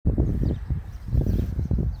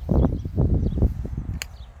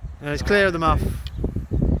And it's clear of the muff.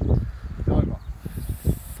 Over.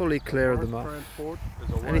 Fully clear of the muff. Transport is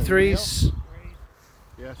away. Any threes?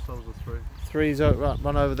 Yes, those are three. Threes,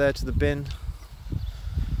 run over there to the bin.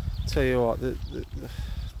 Tell you what, the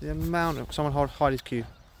amount of... Someone hide his cue.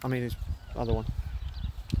 I mean his other one.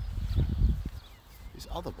 His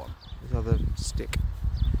other one? His other stick.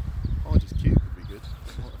 Oh, his cue could be good.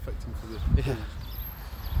 Might affect him for the... Yeah.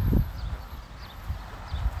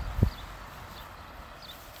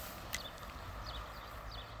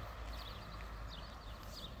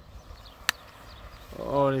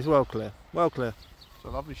 Oh, and he's well clear. Well clear. It's a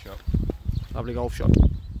lovely shot. Lovely golf shot.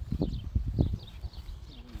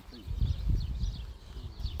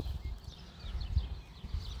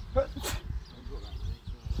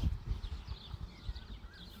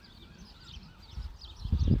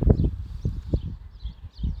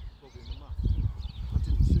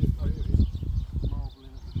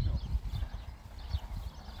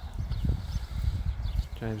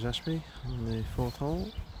 James Ashby on the 4th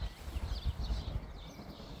hole.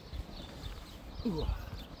 Ooh.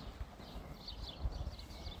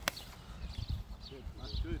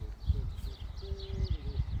 That's good.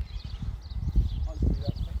 Hopefully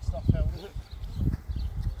that thick stuff held it.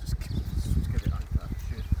 Just get it like that.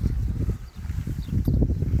 Shit.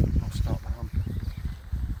 I'll start the hump.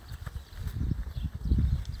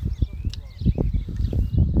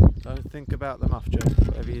 Don't think about the muff, Joe,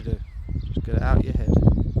 whatever you do. Just get it out your head.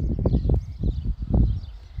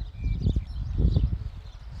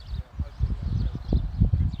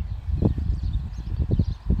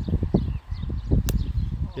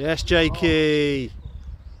 Yes, Jakey.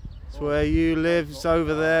 It's where you live. It's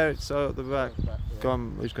over there. It's at the back. Go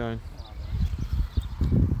on, who's going?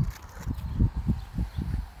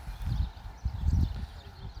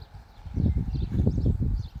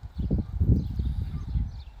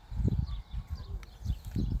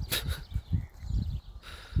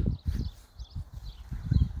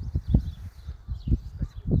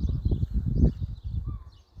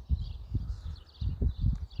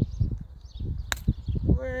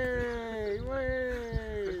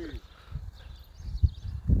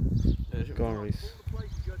 Go on, Reese.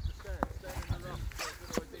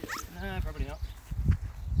 Nah, probably not.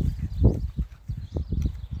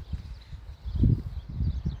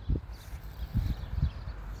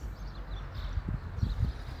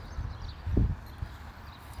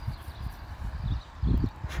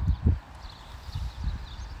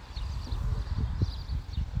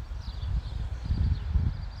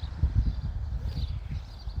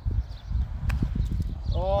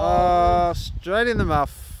 Oh, straight in the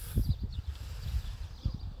muff.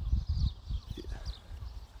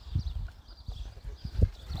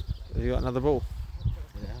 Have you got another ball?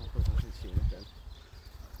 Yeah, I can see it again.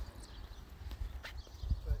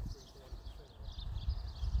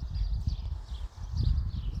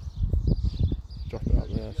 Drop it up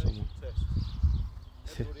there somewhere.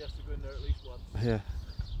 Everybody has to go in there at least once. Yeah.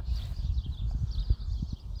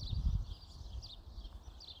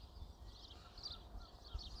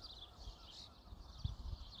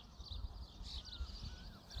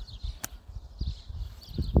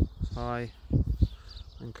 High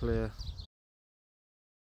and clear.